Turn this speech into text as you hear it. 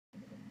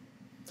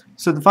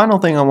So the final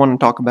thing I want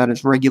to talk about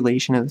is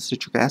regulation of the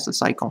citric acid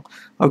cycle.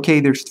 Okay,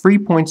 there's 3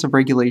 points of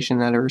regulation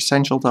that are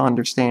essential to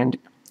understand,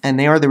 and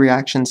they are the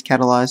reactions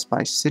catalyzed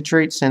by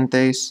citrate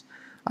synthase,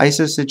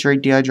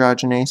 isocitrate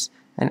dehydrogenase,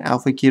 and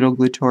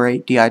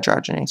alpha-ketoglutarate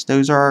dehydrogenase.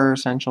 Those are our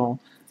essential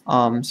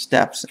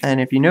steps.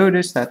 And if you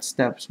notice, that's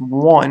steps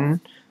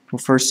 1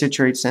 for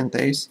citrate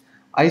synthase.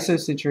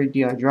 Isocitrate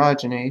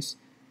dehydrogenase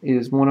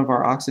is one of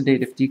our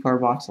oxidative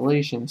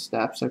decarboxylation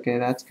steps. Okay,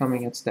 that's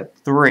coming at step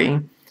 3.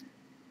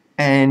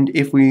 And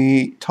if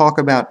we talk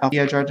about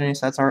alpha-dehydrogenase,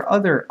 that's our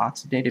other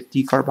oxidative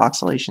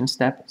decarboxylation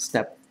step,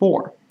 step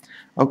 4.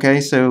 Okay,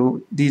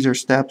 so these are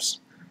steps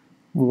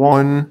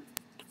 1,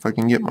 if I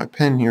can get my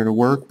pen here to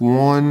work,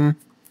 1,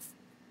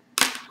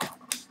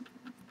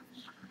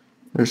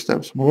 there's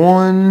steps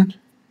 1,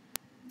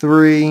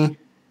 3,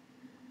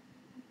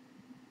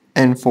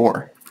 and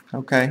 4,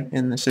 okay,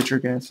 in the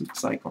citric acid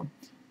cycle.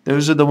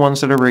 Those are the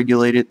ones that are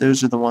regulated.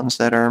 Those are the ones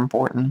that are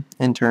important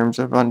in terms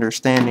of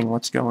understanding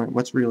what's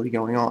really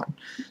going on.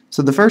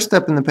 So the first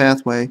step in the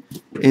pathway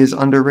is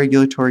under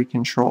regulatory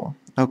control,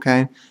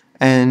 okay?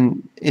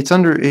 And it's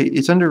under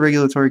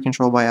regulatory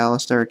control by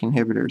allosteric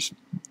inhibitors,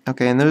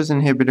 okay? And those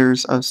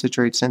inhibitors of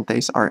citrate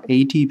synthase are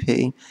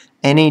ATP,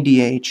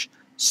 NADH,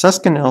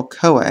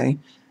 Acetyl-CoA,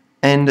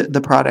 and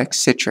the product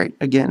citrate.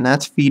 Again,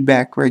 that's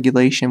feedback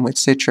regulation with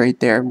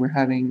citrate there. We're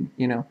having,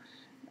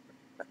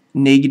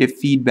 negative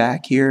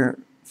feedback here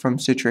from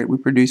citrate. We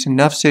produce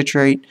enough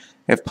citrate,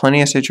 we have plenty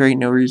of citrate,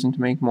 no reason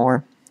to make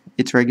more.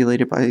 It's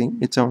regulated by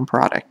its own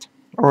product,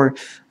 or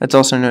that's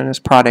also known as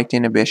product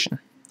inhibition,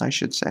 I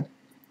should say.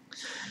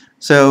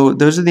 So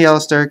those are the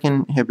allosteric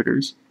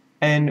inhibitors.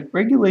 And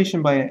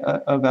regulation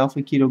of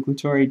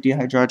alpha-ketoglutarate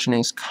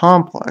dehydrogenase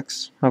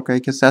complex, okay,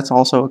 because that's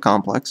also a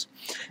complex,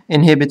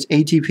 inhibits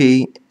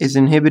ATP, is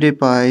inhibited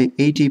by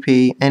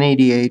ATP,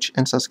 NADH,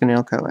 and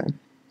succinyl-CoA.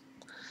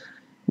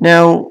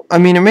 Now, I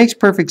mean, it makes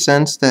perfect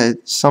sense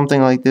that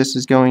something like this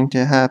is going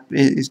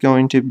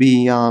to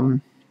be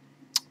an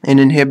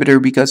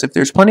inhibitor, because if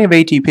there's plenty of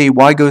ATP,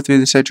 why go through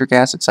the citric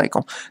acid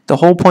cycle? The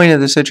whole point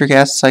of the citric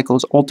acid cycle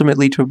is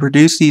ultimately to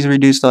produce these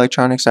reduced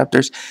electron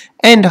acceptors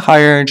and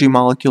higher energy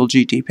molecule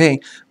GTP,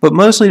 but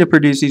mostly to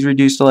produce these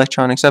reduced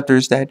electron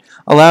acceptors that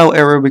allow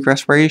aerobic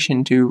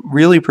respiration to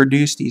really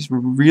produce these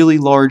really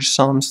large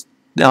sums,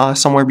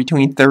 somewhere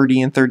between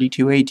 30 and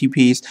 32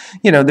 ATPs.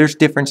 There's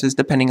differences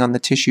depending on the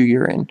tissue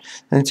you're in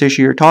and the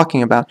tissue you're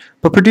talking about,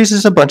 but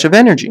produces a bunch of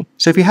energy.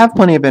 So if you have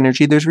plenty of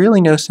energy, there's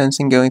really no sense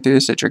in going through the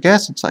citric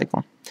acid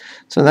cycle.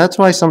 So that's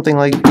why something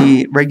like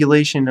the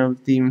regulation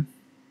of the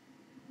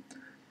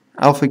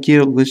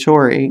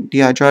alpha-ketoglutarate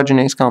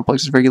dehydrogenase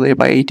complex is regulated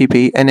by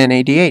ATP and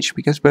NADH,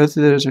 because both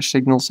of those are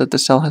signals that the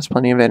cell has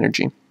plenty of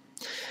energy.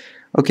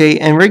 Okay,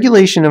 and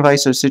regulation of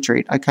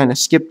isocitrate, I kind of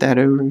skipped that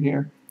over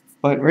here.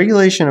 But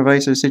regulation of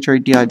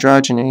isocitrate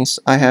dehydrogenase,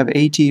 I have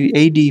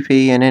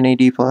ADP and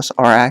NAD+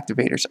 are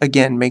activators.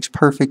 Again, makes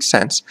perfect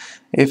sense.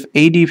 If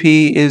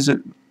ADP is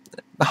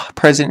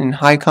present in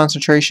high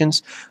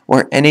concentrations,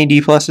 or NAD+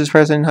 is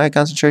present in high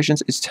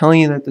concentrations, it's telling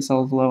you that the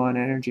cell is low on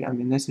energy. I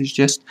mean, this is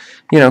just,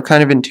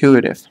 kind of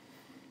intuitive.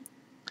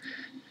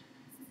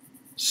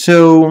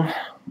 So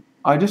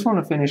I just want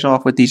to finish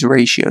off with these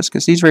ratios,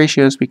 because these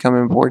ratios become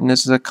important.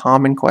 This is a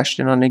common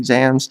question on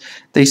exams.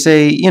 They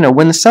say,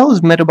 when the cell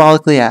is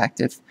metabolically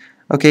active,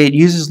 okay, it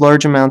uses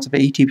large amounts of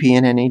ATP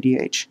and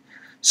NADH.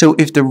 So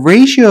if the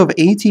ratio of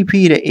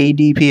ATP to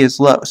ADP is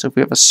low, so if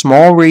we have a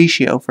small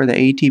ratio for the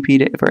ATP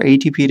to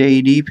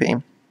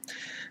ADP,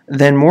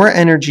 then more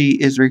energy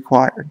is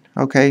required.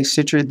 Okay,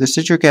 the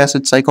citric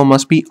acid cycle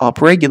must be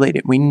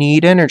upregulated. We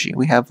need energy.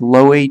 We have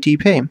low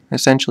ATP,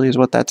 essentially, is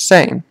what that's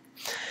saying.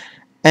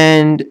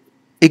 And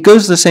it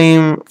goes the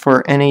same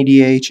for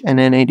NADH and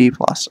NAD+.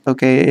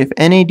 Okay, if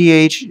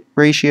NADH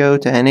ratio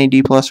to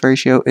NAD+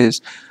 ratio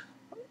is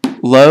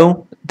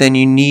low, then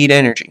you need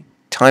energy.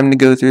 Time to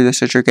go through the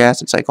citric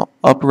acid cycle,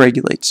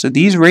 upregulate. So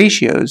these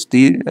ratios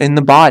in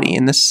the body,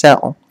 in the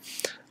cell,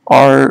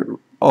 are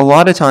a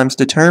lot of times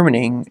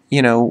determining,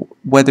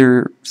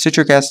 whether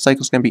citric acid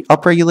cycle is going to be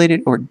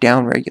upregulated or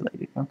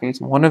downregulated. Okay,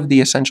 it's one of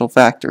the essential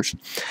factors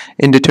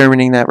in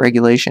determining that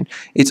regulation.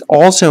 It's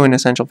also an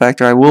essential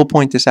factor, I will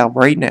point this out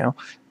right now,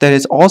 that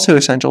it's also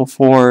essential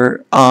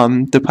for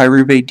the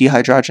pyruvate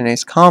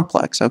dehydrogenase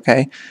complex,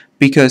 okay,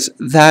 because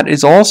that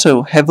is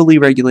also heavily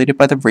regulated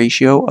by the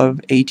ratio of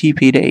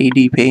ATP to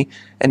ADP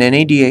and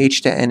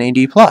NADH to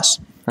NAD+,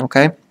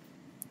 okay?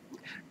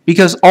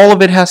 Because all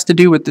of it has to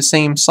do with the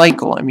same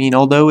cycle. I mean,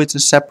 although it's a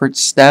separate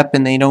step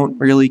and they don't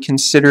really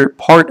consider it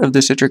part of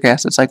the citric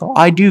acid cycle,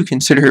 I do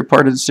consider it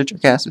part of the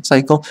citric acid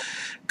cycle,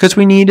 because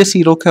we need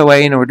acetyl-CoA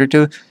in order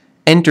to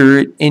enter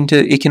it into,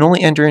 it can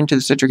only enter into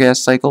the citric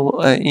acid cycle,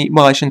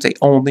 well, I shouldn't say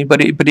only,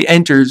 but it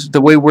enters,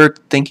 the way we're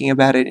thinking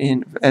about it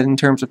in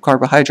terms of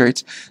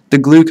carbohydrates, the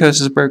glucose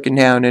is broken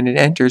down and it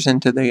enters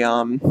into the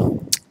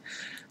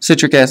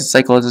citric acid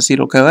cycle as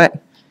acetyl-CoA.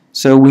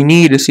 So we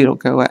need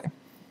acetyl-CoA.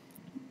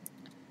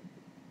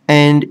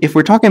 And if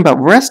we're talking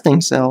about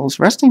resting cells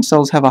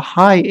have a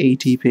high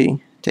ATP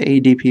to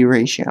ADP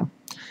ratio.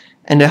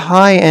 and a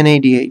high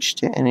NADH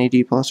to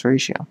NAD plus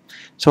ratio.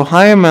 So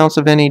high amounts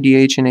of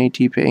NADH and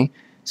ATP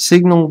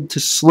signal to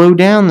slow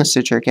down the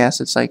citric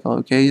acid cycle,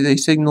 okay? They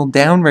signal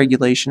down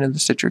regulation of the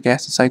citric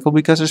acid cycle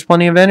because there's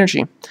plenty of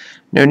energy.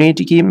 No need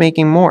to keep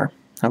making more,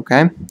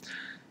 okay?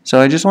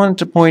 So I just wanted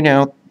to point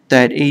out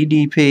that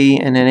ADP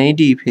and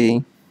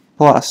NADP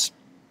plus,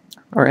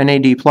 or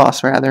NAD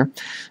plus rather,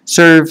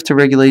 serve to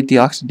regulate the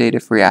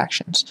oxidative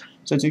reactions.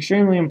 So it's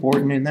extremely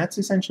important, and that's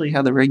essentially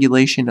how the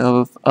regulation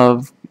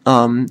of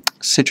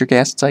citric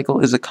acid cycle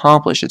is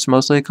accomplished. It's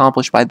mostly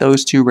accomplished by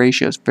those two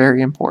ratios.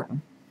 Very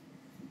important.